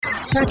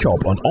Catch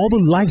up on all the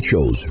live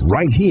shows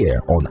right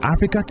here on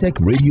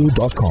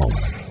africatechradio.com.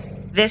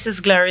 This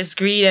is Gloria's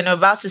Greed, and we're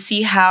about to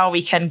see how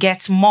we can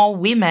get more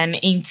women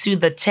into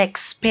the tech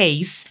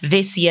space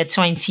this year,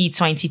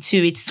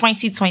 2022. It's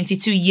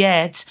 2022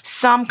 yet.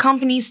 Some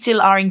companies still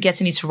aren't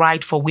getting it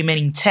right for women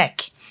in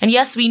tech. And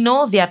yes, we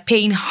know they are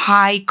paying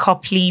high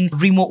coupling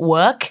remote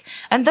work,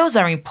 and those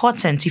are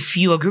important if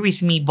you agree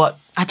with me, but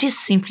are they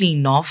simply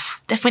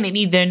enough?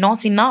 Definitely, they're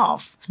not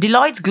enough.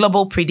 Deloitte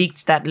Global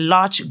predicts that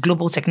large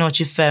global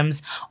technology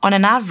firms, on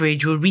an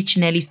average, will reach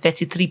nearly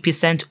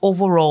 33%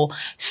 overall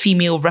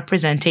female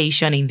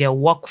representation in their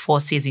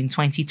workforces in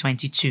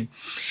 2022.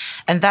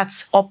 And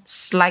that's up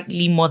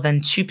slightly more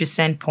than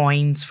 2%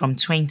 points from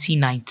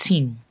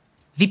 2019.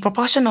 The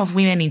proportion of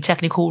women in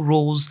technical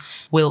roles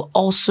will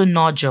also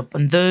nudge up,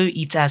 and though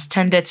it has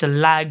tended to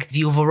lag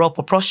the overall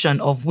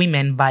proportion of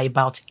women by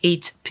about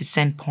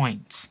 8%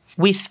 points.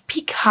 With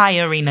peak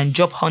hiring and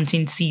job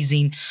hunting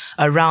season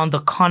around the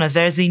corner,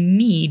 there's a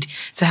need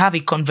to have a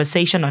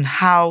conversation on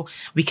how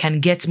we can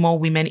get more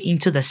women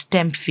into the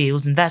STEM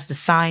fields, and that's the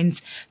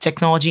science,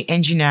 technology,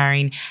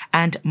 engineering,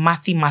 and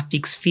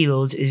mathematics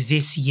field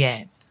this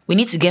year. We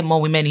need to get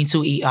more women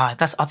into AI,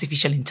 that's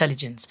artificial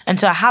intelligence. And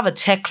to have a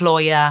tech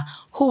lawyer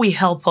who will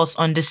help us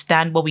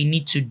understand what we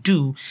need to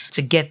do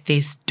to get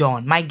this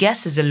done. My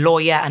guest is a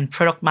lawyer and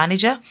product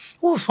manager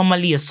who was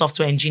formerly a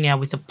software engineer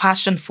with a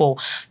passion for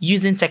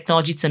using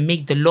technology to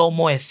make the law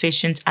more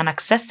efficient and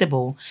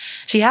accessible.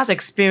 She has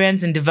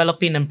experience in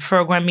developing and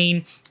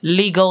programming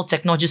legal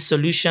technology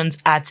solutions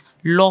at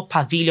Law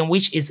Pavilion,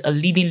 which is a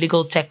leading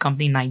legal tech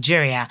company in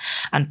Nigeria,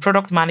 and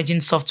product managing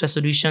software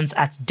solutions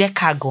at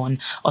Decagon,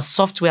 a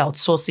software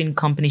outsourcing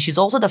company. She's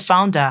also the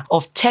founder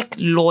of Tech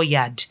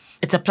Lawyered.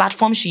 It's a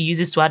platform she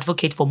uses to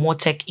advocate for more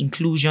tech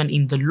inclusion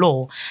in the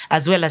law,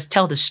 as well as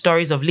tell the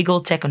stories of legal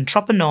tech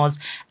entrepreneurs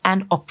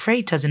and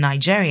operators in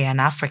Nigeria and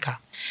Africa.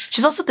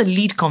 She's also the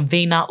lead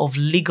convener of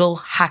Legal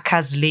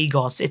Hackers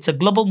Lagos. It's a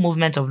global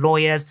movement of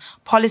lawyers,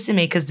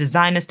 policymakers,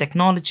 designers,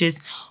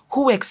 technologists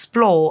who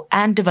explore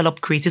and develop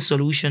creative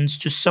solutions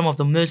to some of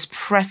the most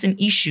pressing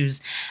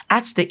issues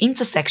at the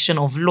intersection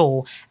of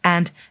law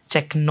and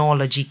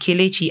technology.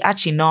 Kelechi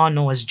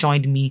Achinonu has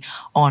joined me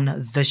on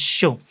the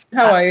show.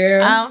 How are you?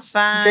 I'm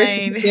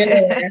fine.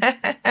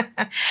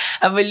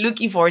 I've been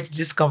looking forward to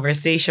this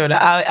conversation.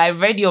 I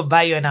read your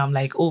bio and I'm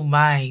like, oh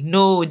my,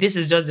 no, this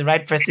is just the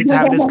right person to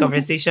have this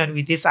conversation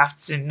with this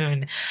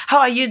afternoon. How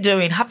are you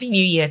doing? Happy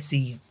New Year to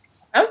you.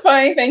 I'm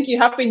fine, thank you.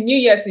 Happy New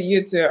Year to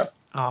you too.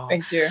 Oh.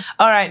 Thank you.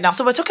 All right. Now,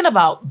 so we're talking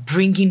about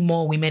bringing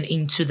more women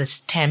into the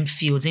STEM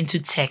fields, into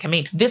tech. I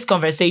mean, this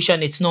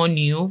conversation, it's not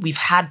new. We've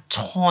had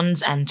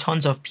tons and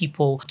tons of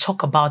people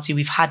talk about it.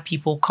 We've had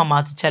people come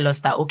out to tell us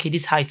that, okay,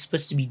 this is how it's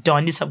supposed to be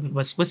done. This is how we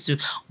were supposed to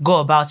go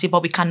about it,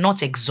 but we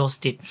cannot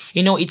exhaust it.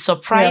 You know, it's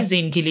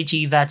surprising,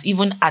 Kelechi, that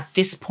even at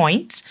this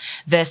point,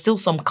 there's still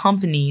some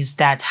companies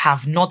that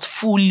have not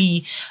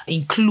fully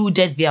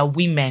included their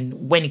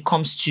women when it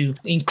comes to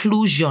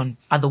inclusion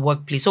at the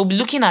workplace. So we're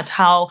looking at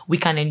how we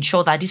can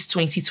ensure that this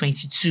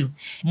 2022,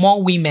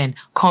 more women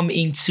come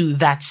into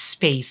that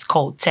space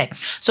called tech.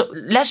 So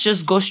let's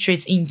just go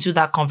straight into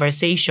that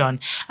conversation.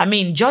 I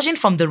mean, judging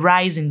from the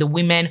rise in the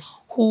women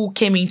who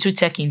came into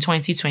tech in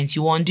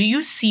 2021, do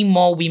you see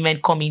more women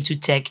come into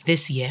tech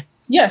this year?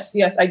 Yes,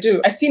 I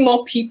do. I see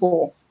more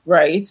people,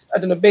 right? I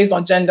don't know, based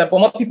on gender,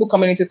 but more people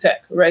coming into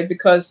tech, right?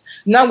 Because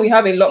now we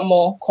have a lot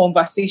more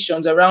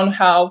conversations around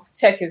how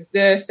tech is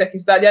this, tech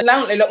is that. There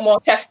are a lot more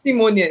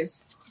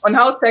testimonies on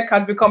how tech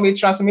has become a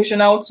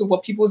transformational tool for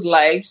people's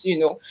lives, you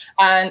know.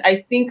 And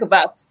I think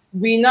that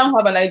we now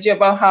have an idea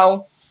about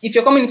how if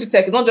you're coming into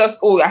tech, it's not just,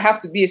 oh, I have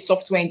to be a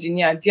software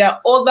engineer. There are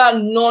other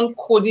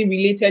non-coding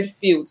related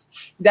fields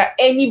that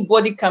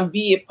anybody can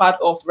be a part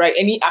of, right?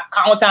 Any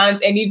accountant,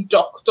 any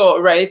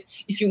doctor, right?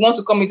 If you want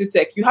to come into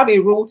tech, you have a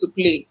role to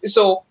play.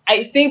 So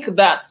I think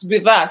that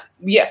with that,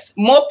 yes,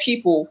 more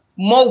people,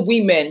 more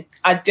women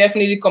are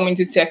definitely coming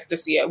to tech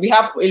this year. We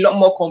have a lot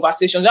more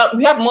conversations.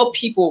 We have more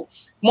people,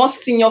 more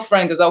senior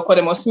friends, as I'll call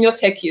them, or senior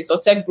techies or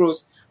tech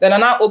bros that are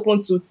now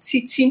open to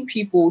teaching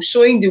people,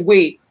 showing the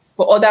way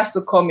for others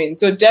to come in.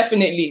 So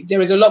definitely,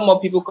 there is a lot more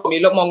people coming,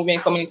 a lot more women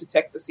coming into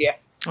tech this year.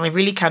 I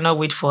really cannot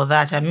wait for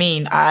that. I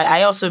mean,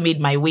 I also made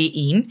my way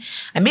in.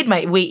 I made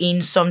my way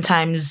in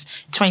sometimes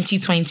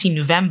 2020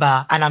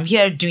 November, and I'm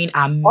here doing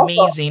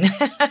amazing.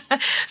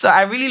 So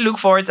I really look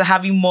forward to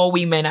having more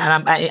women,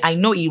 and I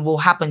know it will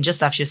happen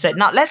just as you said.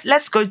 Now,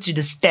 let's go to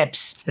the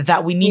steps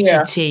that we need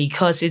to take,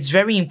 because it's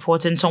very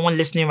important. Someone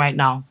listening right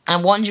now,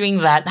 I'm wondering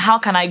that how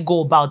can I go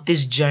about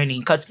this journey?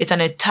 Because it's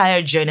an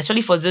entire journey,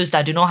 especially for those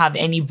that do not have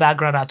any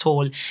background at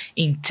all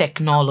in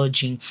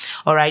technology.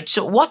 All right.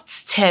 So what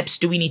steps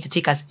do we need to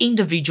take as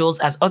individuals,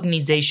 as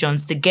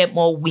organizations, to get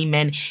more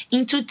women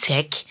into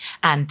tech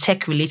and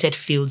tech-related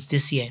fields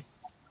this year?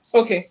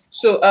 Okay,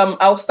 so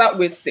I'll start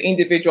with the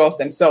individuals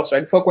themselves,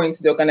 right, before going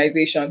to the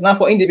organization. Now,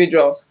 for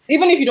individuals,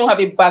 even if you don't have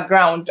a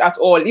background at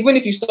all, even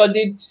if you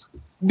studied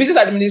business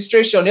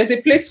administration, there's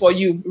a place for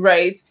you,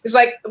 right? It's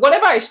like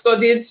whatever I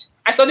studied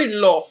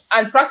law.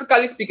 And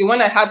practically speaking,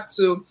 when I had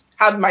to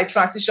had my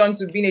transition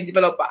to being a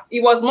developer.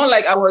 It was more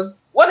like I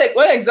was, what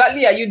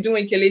exactly are you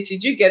doing, Kelechi?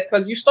 Do you get,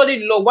 because you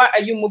studied law, why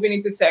are you moving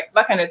into tech?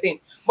 That kind of thing.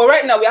 But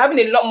right now, we're having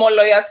a lot more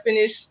lawyers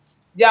finish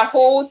their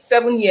whole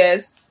 7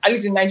 years, at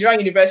least in Nigerian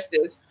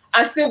universities,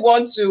 and still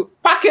want to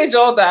package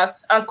all that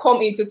and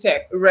come into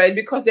tech, right?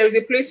 Because there is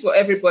a place for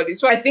everybody.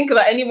 So I think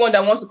that anyone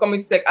that wants to come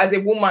into tech as a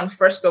woman,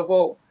 first of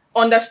all,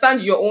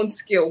 understand your own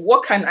skill.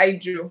 What can I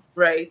do,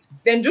 right?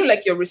 Then do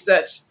like your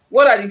research.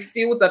 What are the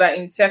fields that are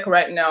in tech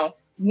right now?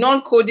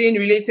 Non-coding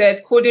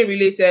related, coding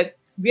related,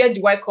 where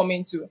do I come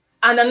into?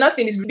 And another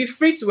thing is be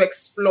free to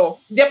explore.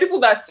 There are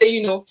people that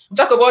say,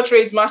 jack of all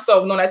trades, master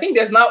of none. I think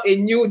there's now a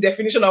new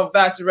definition of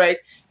that, right?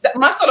 The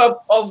master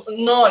of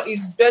none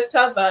is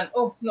better than,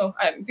 oh no,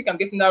 I think I'm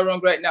getting that wrong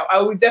right now. I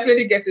will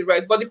definitely get it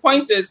right. But the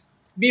point is,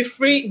 be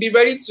free,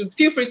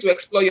 feel free to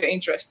explore your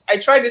interests. I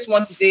tried this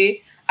one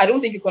today. I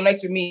don't think it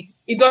connects with me.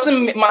 It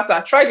doesn't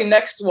matter. Try the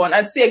next one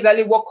and see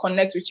exactly what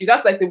connects with you.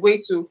 That's like the way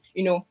to,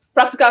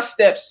 practical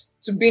steps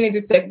to being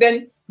into tech.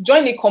 Then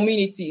join a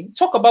community.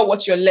 Talk about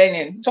what you're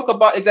learning. Talk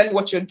about exactly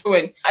what you're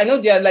doing. I know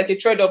there's like a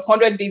trend of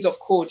 100 days of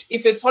code.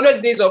 If it's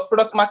 100 days of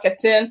product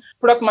marketing,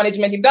 product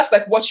management, if that's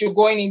like what you're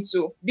going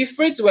into, be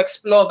free to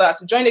explore that.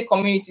 Join a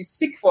community.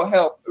 Seek for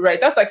help, right?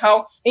 That's like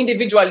how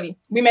individually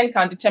women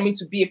can determine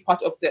to be a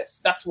part of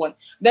this. That's one.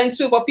 Then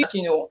two, for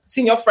people,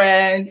 senior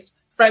friends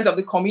of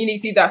the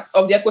community, that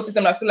of the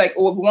ecosystem, I feel like,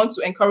 we want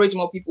to encourage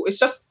more people. It's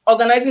just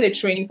organizing a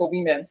training for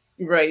women,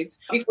 right?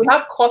 If we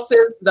have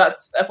courses that,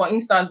 for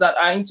instance, that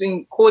are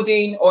in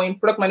coding or in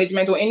product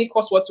management or any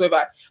course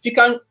whatsoever, you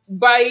can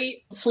buy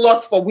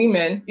slots for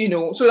women,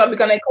 so that we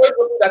can encourage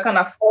people that can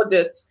afford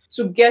it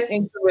to get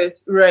into it,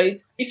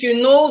 right? If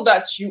you know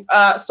that you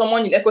are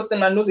someone in the ecosystem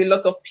that knows a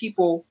lot of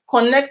people,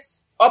 connect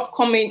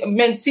upcoming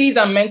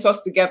mentees and mentors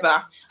together,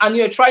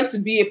 and try to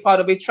be a part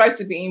of it, try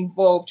to be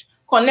involved.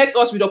 Connect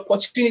us with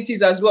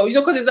opportunities as well.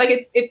 Because it's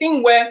like a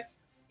thing where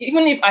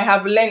even if I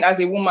have learned as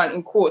a woman,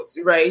 in quotes,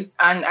 right,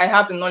 and I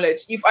have the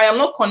knowledge, if I am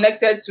not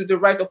connected to the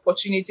right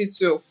opportunity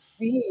to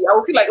be, I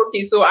will feel like,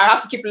 okay, so I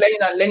have to keep learning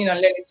and learning and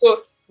learning.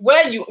 So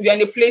where you're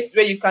in a place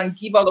where you can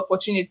give out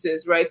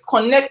opportunities, right?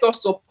 Connect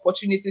us to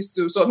opportunities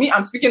too. So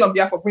I'm speaking on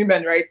behalf of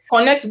women, right?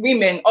 Connect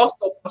women also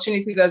to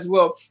opportunities as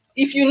well.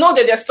 If you know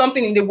that there's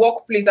something in the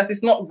workplace that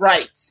is not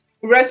right,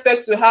 with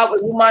respect to how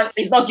a woman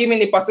is not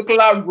given a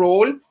particular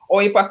role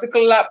or a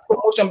particular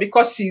promotion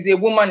because she's a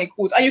woman in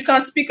quotes, and you can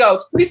speak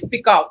out, please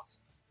speak out.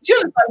 Do you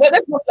understand?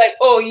 That's not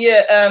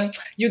like,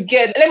 you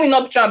get, let me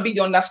not try and be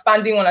the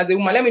understanding one as a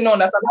woman. Let me not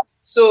understand.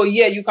 So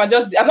you can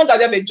just, as long as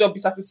you have a job, be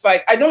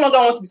satisfied. I no longer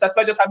want to be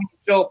satisfied just having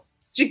a job.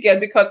 Do you get?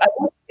 Because I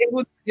want to be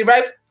able to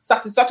derive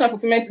satisfaction and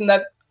fulfillment in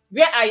that.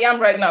 Where I am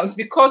right now is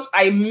because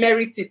I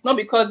merit it, not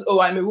because,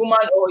 I'm a woman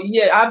or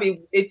I have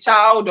a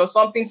child or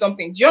something.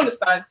 Do you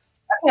understand?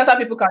 I think that's how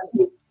people can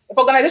do it.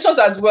 For organizations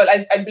as well,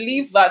 I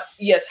believe that,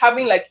 yes,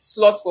 having like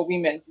slots for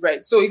women,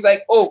 right? So it's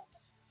like,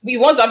 we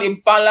want to have a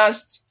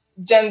balanced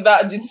gender.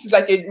 This is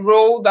like a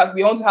role that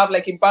we want to have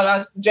like a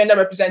balanced gender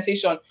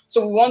representation.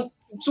 So we want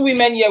 2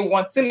 women here, we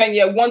want 2 men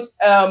here, we want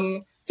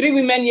 3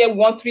 women here, we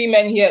want 3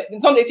 men here.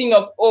 It's not a thing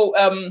of,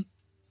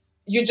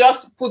 you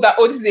just put that,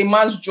 this is a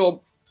man's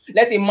job.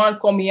 Let a man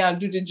come here and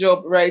do the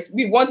job, right?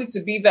 We want it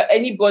to be that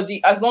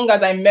anybody, as long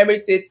as I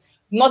merit it,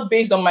 not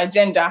based on my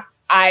gender,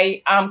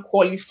 I am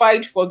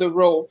qualified for the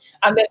role.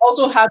 And then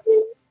also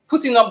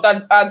putting up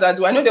that ads as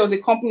well. I know there was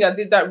a company that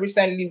did that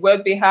recently where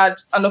they had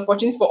an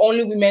opportunity for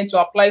only women to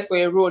apply for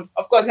a role.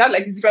 Of course, it had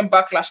like a different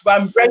backlash, but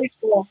I'm very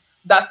sure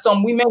that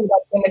some women would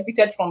have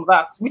benefited from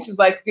that, which is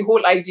like the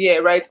whole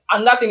idea, right?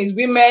 And that thing is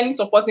women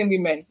supporting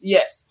women.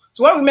 Yes.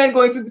 So when women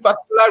go into the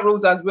particular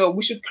roles as well,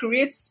 we should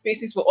create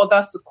spaces for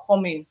others to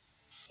come in.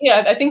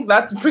 Yeah, I think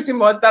that's pretty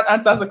much, that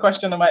answers the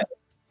question.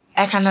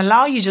 I can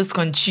allow you just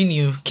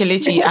continue,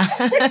 Kelechi.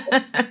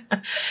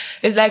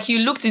 It's like you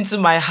looked into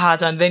my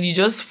heart and then you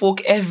just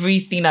spoke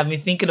everything I've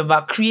been thinking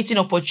about, creating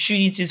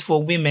opportunities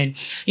for women.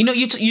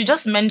 You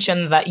just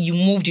mentioned that you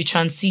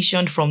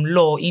transitioned from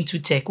law into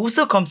tech. We'll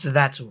still come to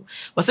that too.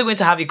 We're still going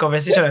to have a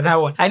conversation on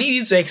that one. I need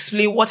you to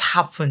explain what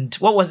happened.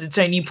 What was the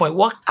turning point?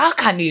 How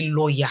can a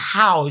lawyer,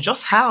 how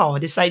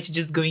decide to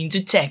just go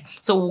into tech?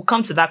 So we'll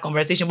come to that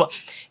conversation. But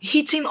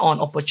hitting on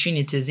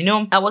opportunities,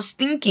 I was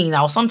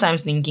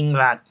sometimes thinking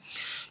that,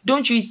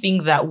 don't you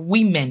think that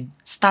women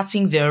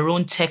starting their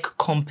own tech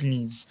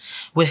companies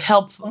will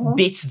help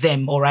bait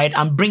them, all right,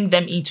 and bring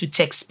them into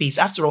tech space?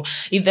 After all,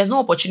 if there's no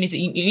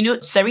opportunity,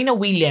 Serena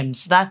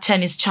Williams, that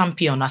tennis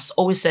champion, has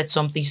always said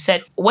something. She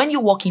said, when you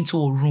walk into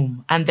a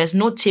room and there's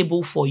no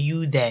table for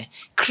you there,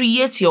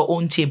 create your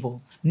own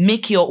table.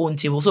 Make your own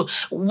table. So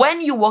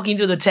when you walk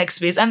into the tech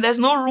space and there's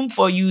no room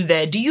for you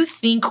there, do you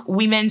think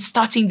women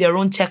starting their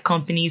own tech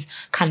companies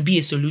can be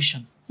a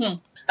solution?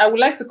 I would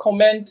like to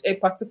commend a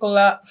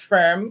particular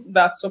firm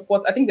that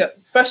supports, I think the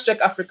First Check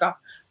Africa,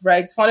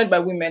 right? It's founded by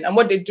women. And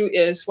what they do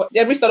is for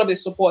every startup they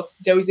support,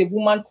 there is a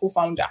woman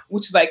co-founder,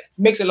 which is like,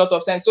 makes a lot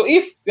of sense. So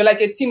if you're like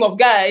a team of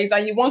guys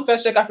and you want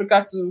First Check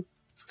Africa to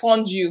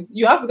fund you,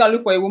 you have to go and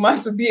look for a woman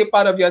to be a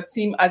part of your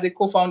team as a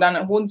co-founder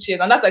and own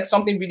shares. And that's like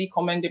something really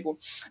commendable.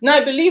 Now,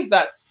 I believe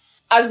that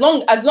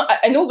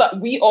I know that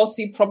we all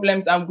see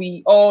problems and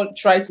we all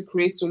try to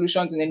create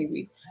solutions in any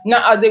way.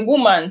 Now, as a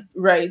woman,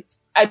 right,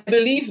 I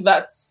believe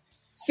that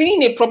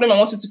seeing a problem and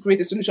wanting to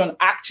create a solution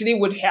actually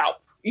would help,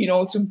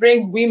 to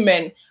bring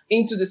women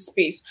into the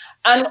space.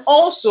 And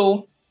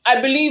also,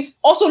 I believe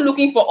also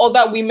looking for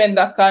other women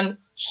that can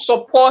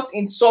support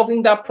in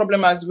solving that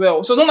problem as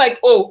well. So it's not like,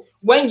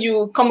 when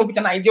you come up with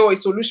an idea or a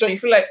solution, you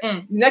feel like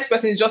the next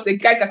person is just a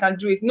guy that can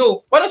do it.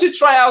 No, why don't you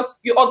try out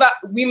your other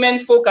women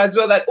folk as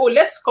well? Like,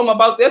 let's come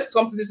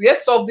to this,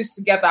 let's solve this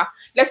together.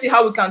 Let's see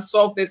how we can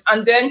solve this.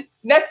 And then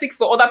let's seek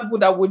for other people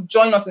that would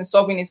join us in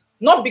solving it,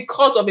 not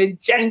because of a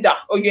gender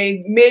or you're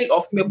a male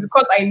or female,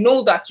 because I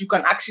know that you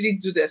can actually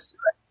do this.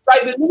 Right? So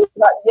I believe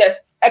that, yes,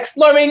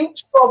 exploring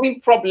solving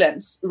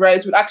problems,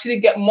 right, would actually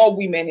get more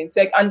women in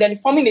tech, and then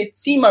forming a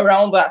team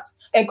around that,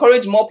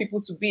 encourage more people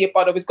to be a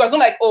part of it. Because it's not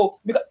like,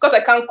 because I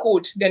can't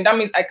code, then that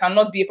means I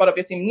cannot be a part of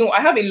your team. No,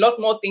 I have a lot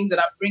more things that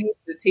I'm bringing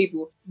to the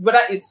table, whether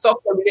it's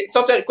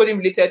software coding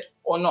related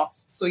or not.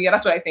 So yeah,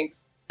 that's what I think.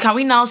 Can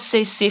we now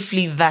say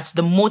safely that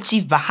the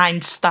motive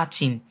behind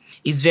starting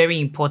is very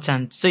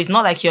important? So it's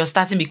not like you're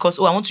starting because,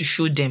 I want to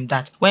show them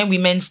that when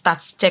women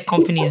start tech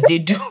companies, they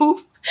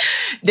do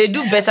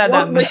better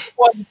than me.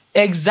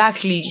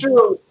 Exactly.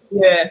 True.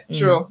 Yeah,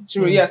 true.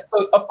 Yes.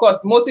 So of course,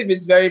 motive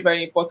is very,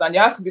 very important.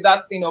 There has to be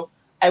that thing of,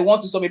 I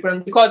want to solve a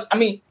problem, because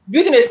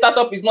building a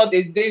startup is not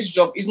a day's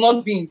job. It's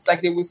not beans,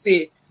 like they will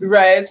say,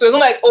 right? So it's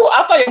not like,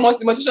 after your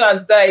motivation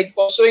has died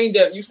for showing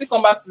them, you still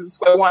come back to the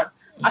square one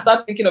and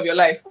start thinking of your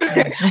life.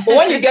 But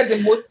when you get the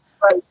motive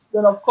right,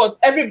 then of course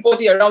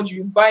everybody around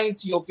you buy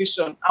into your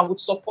vision and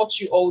would support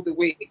you all the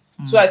way.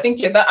 So I think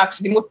that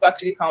actually motive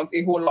actually counts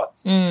a whole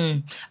lot.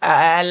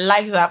 I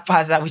like that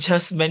part that we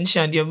just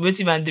mentioned, your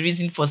motive and the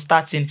reason for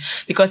starting.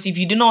 Because if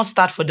you do not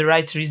start for the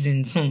right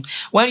reasons,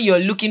 when you're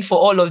looking for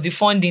all of the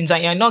fundings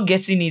and you're not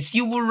getting it,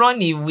 you will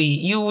run away.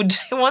 You would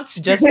want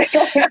to just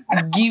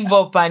give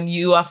up, and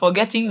you are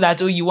forgetting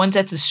that you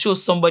wanted to show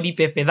somebody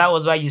Pepe. That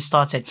was why you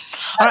started.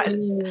 All right.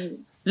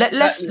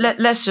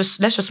 Let's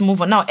just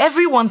move on. Now,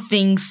 everyone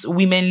thinks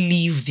women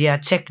leave their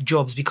tech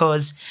jobs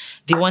because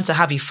they want to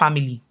have a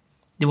family.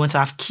 They want to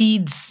have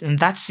kids, and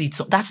that's it.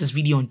 So that is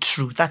really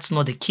untrue. That's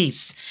not the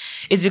case.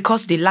 It's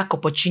because they lack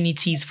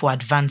opportunities for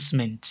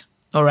advancement.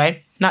 All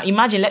right. Now,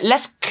 imagine,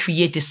 let's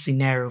create this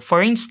scenario.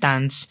 For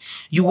instance,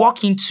 you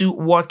walk into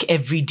work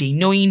every day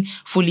knowing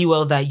fully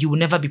well that you will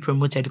never be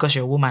promoted because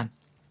you're a woman.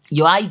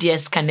 Your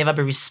ideas can never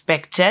be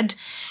respected.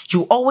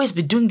 You'll always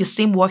be doing the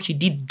same work you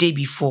did the day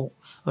before.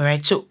 All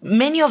right. So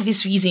many of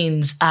these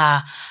reasons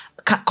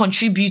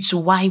contribute to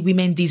why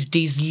women these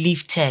days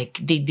leave tech.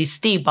 They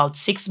stay about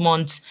 6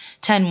 months,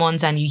 10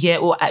 months, and you hear,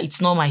 it's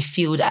not my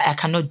field. I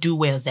cannot do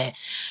well there.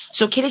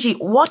 So Kelechi,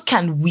 what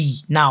can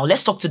we now?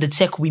 Let's talk to the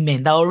tech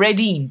women that are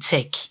already in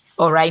tech.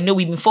 All right. No,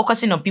 we've been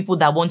focusing on people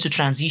that want to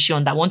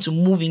transition, that want to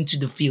move into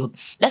the field.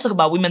 Let's talk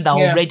about women that are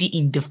already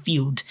in the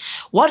field.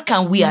 What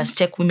can we as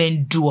tech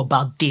women do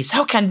about this?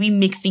 How can we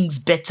make things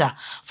better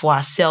for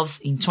ourselves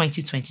in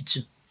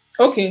 2022?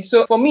 Okay,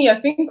 so for me, I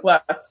think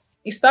that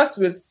it starts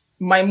with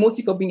my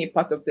motive for being a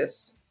part of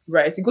this,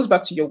 right? It goes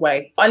back to your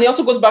why. And it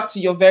also goes back to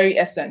your very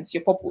essence,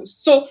 your purpose.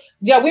 So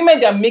there are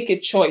women that make a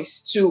choice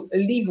to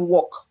leave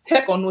work,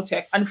 tech or no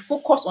tech, and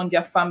focus on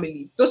their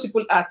family. Those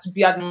people are to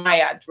be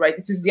admired, right?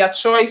 It is their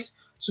choice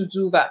to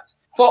do that.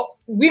 For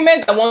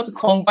women that want to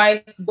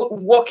combine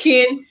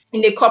working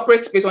in a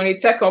corporate space or in a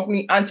tech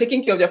company and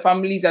taking care of their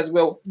families as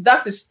well,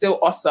 that is still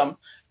awesome,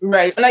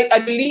 right? And I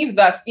believe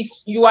that if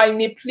you are in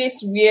a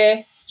place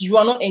where you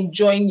are not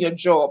enjoying your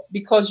job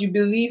because you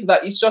believe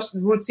that it's just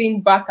routine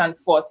back and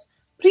forth,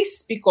 please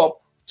speak up,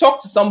 talk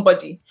to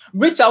somebody,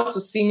 reach out to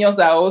seniors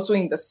that are also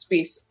in the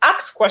space,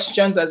 ask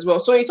questions as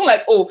well. So it's not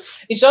like,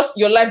 it's just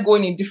your life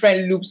going in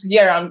different loops.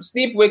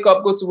 Sleep, wake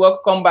up, go to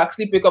work, come back,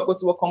 sleep, wake up, go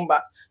to work, come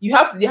back. There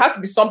has to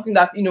be something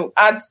that,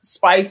 adds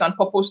spice and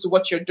purpose to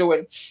what you're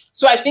doing.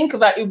 So I think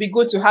that it would be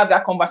good to have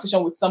that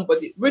conversation with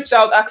somebody, reach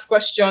out, ask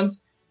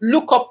questions,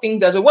 look up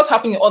things as well. What's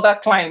happening in other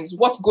clients?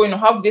 What's going on?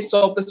 How do they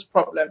solve this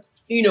problem?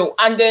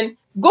 And then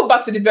go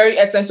back to the very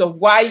essence of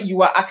why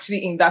you are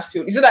actually in that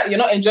field. Is it that you're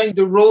not enjoying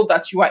the role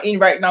that you are in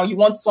right now? You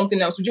want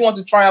something else? Would you want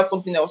to try out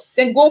something else?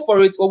 Then go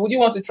for it. Or would you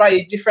want to try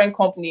a different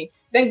company?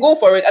 Then go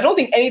for it. I don't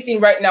think anything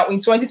right now in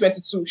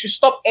 2022 should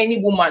stop any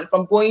woman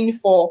from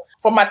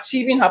from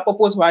achieving her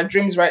purpose or her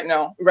dreams right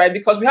now, right?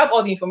 Because we have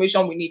all the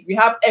information we need. We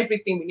have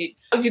everything we need.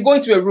 If you go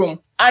into a room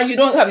and you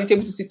don't have a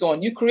table to sit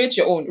on, you create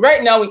your own.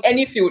 Right now in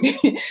any field,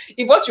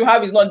 if what you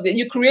have is not there,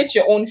 you create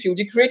your own field,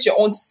 you create your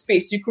own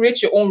space, you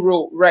create your own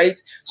role, right?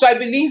 So I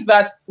believe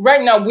that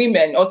right now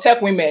women or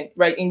tech women,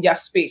 right, in their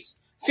space,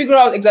 figure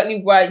out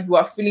exactly why you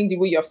are feeling the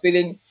way you're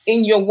feeling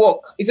in your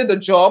work. Is it the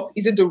job?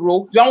 Is it the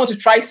role? Do I want to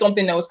try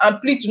something else?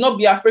 And please do not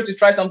be afraid to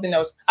try something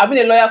else. I've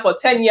been a lawyer for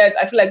 10 years.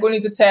 I feel like going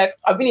into tech.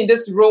 I've been in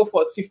this role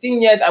for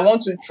 15 years. I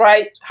want to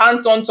try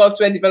hands-on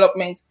software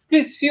development.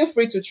 Please feel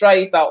free to try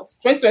it out.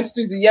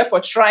 2022 is the year for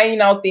trying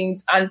out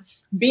things and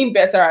being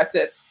better at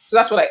it. So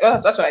that's what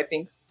I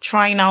think.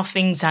 trying out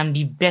things and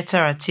be better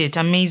at it.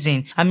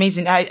 Amazing.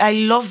 I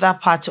love that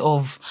part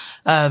of,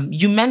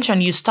 you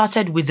mentioned you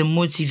started with the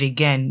motive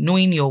again,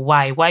 knowing your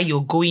why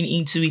you're going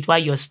into it, why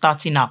you're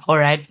starting out. All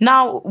right.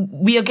 Now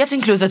we are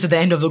getting closer to the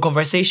end of the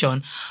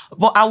conversation,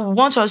 but I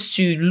want us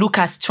to look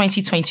at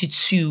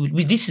 2022.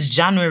 This is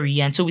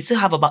January, and so we still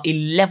have about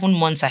 11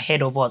 months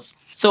ahead of us.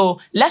 So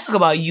let's talk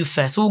about you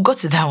first. We'll go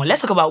to that one.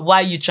 Let's talk about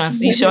why you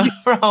transitioned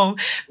from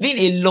being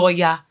a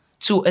lawyer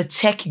to a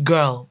tech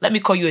girl. Let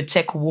me call you a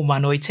tech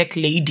woman or a tech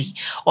lady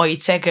or a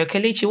tech girl.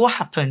 Kelechi, what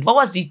happened? What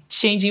was the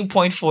changing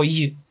point for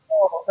you?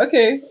 Oh,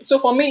 okay. So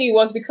for me, it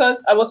was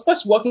because I was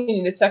first working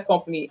in a tech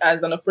company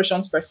as an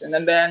operations person.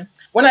 And then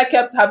when I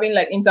kept having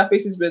like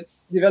interfaces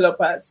with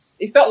developers,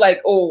 it felt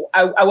like,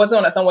 I wasn't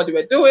understanding what they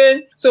were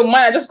doing. So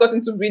I just got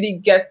into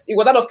really it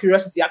was out of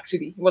curiosity,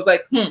 actually. It was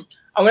like,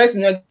 I wanted to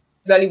know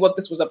exactly what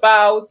this was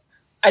about.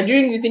 I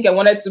didn't really think I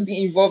wanted to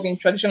be involved in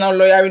traditional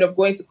lawyering of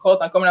going to court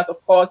and coming out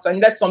of court. So I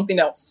needed something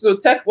else. So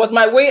tech was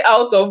my way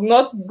out of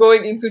not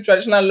going into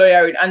traditional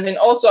lawyering, and then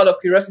also out of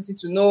curiosity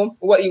to know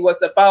what it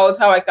was about,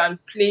 how I can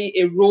play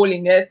a role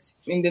in it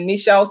in the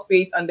initial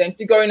space, and then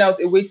figuring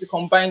out a way to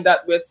combine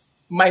that with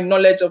my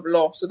knowledge of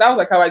law. So that was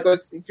like how I got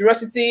the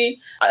curiosity,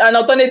 an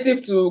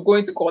alternative to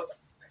going to court.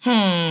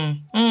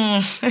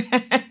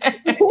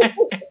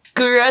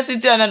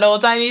 Curiosity and an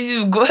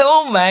alternative.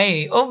 Oh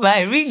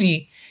my,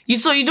 really?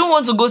 So you don't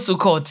want to go to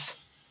court?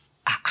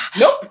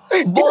 Nope.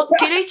 But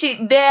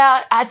Kelechi,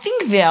 I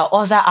think there are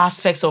other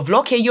aspects of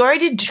law. Okay, you're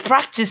already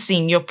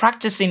practicing. You're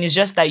practicing. It's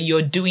just that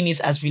you're doing it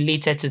as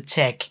related to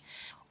tech.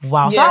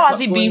 Wow. So how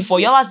has it been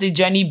for you? How has the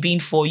journey been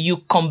for you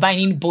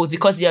combining both?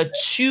 Because they are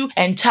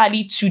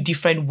entirely two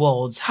different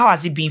worlds. How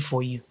has it been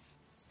for you?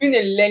 It's been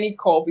a learning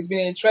curve. It's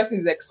been interesting.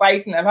 It's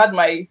exciting. I've had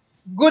my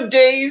good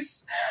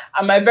days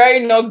and my very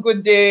not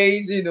good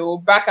days,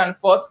 back and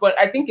forth. But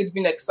I think it's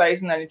been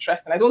exciting and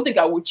interesting. I don't think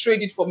I would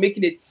trade it for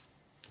making a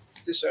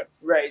decision.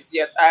 Right.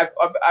 Yes.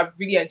 I've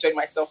really enjoyed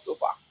myself so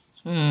far.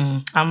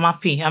 I'm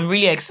happy. I'm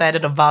really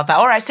excited about that.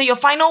 All right. So your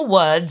final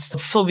words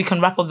so we can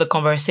wrap up the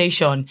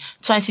conversation.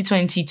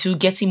 2022,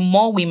 getting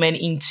more women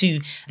into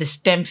the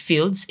STEM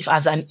fields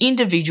as an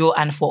individual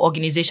and for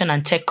organization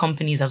and tech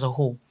companies as a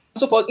whole.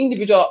 So for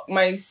individual,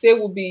 my say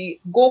will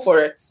be go for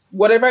it.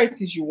 Whatever it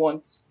is you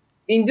want.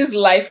 In this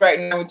life right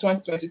now in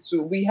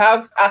 2022, we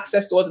have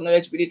access to all the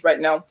knowledge we need right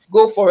now.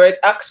 Go for it.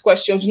 Ask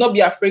questions. Do not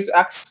be afraid to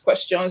ask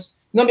questions.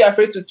 Do not be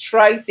afraid to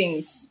try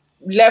things.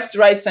 Left,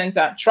 right,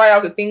 center. Try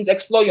out the things.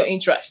 Explore your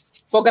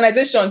interest. For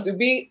organization to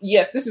be,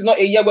 yes, this is not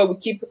a year where we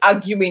keep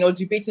arguing or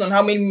debating on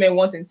how many women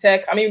want in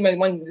tech, how many women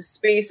want in the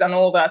space and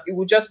all that. It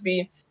will just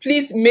be,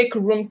 please make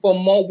room for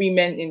more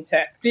women in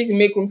tech. Please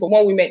make room for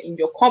more women in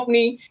your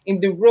company,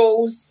 in the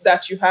roles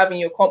that you have in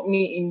your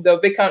company, in the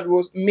vacant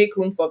roles, make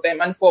room for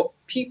them. And for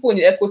people in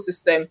the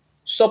ecosystem,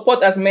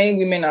 support as many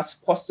women as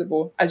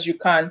possible as you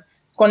can.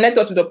 Connect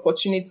us with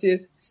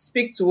opportunities,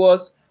 speak to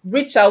us,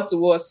 reach out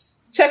to us,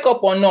 check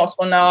up on us,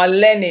 on our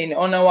learning,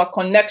 on our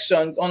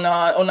connections, on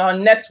our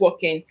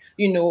networking,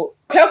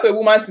 help a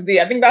woman today.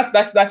 I think that's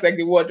like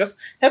the word. Just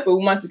help a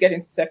woman to get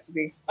into tech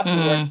today. That's the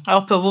word.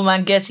 Help a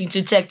woman get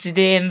into tech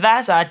today. And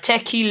that's our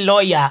techie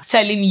lawyer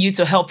telling you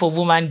to help a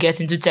woman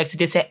get into tech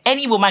today. To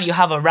any woman you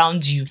have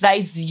around you that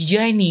is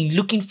yearning,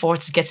 looking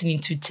forward to getting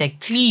into tech,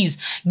 please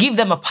give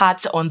them a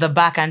pat on the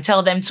back and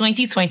tell them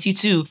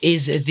 2022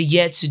 is the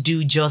year to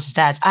do just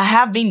that. I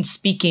have been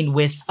speaking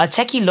with a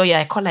techie lawyer.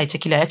 I call her a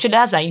techie lawyer. Actually,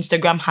 that's our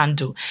Instagram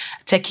handle,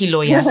 techie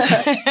lawyers.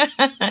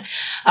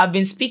 I've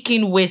been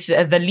speaking with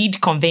the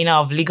lead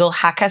convener of Legal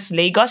Hackers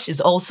Lagos.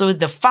 She's also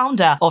the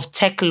founder of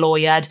Tech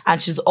Lawyered,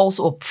 and she's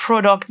also a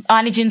product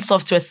managing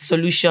software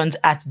solutions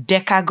at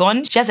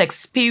Decagon. She has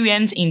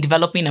experience in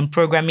developing and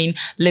programming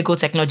legal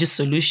technology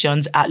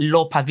solutions at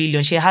Law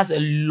Pavilion. She has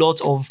a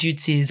lot of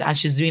duties and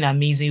she's doing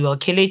amazing well.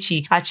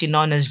 Kelechi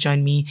Achinonu has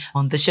joined me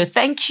on the show.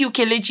 Thank you,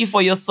 Kelechi,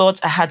 for your thoughts.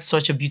 I had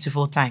such a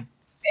beautiful time.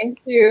 Thank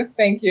you.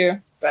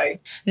 Bye.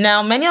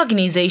 Now, many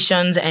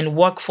organizations and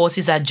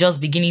workforces are just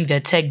beginning their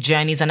tech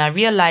journeys and are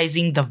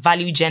realizing the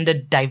value gender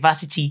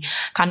diversity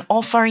can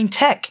offer in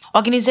tech.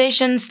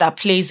 Organizations that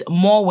place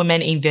more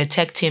women in their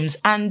tech teams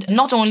and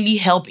not only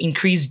help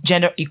increase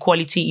gender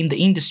equality in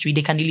the industry,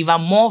 they can deliver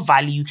more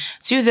value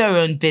to their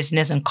own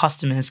business and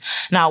customers.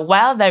 Now,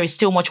 while there is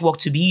still much work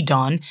to be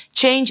done,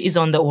 change is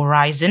on the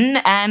horizon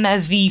and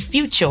the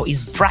future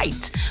is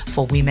bright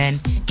for women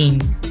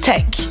in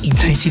tech in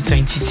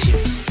 2022.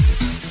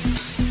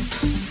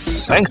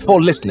 Thanks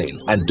for listening,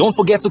 and don't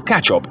forget to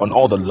catch up on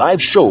all the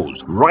live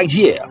shows right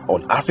here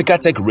on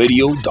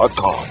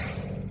africatechradio.com.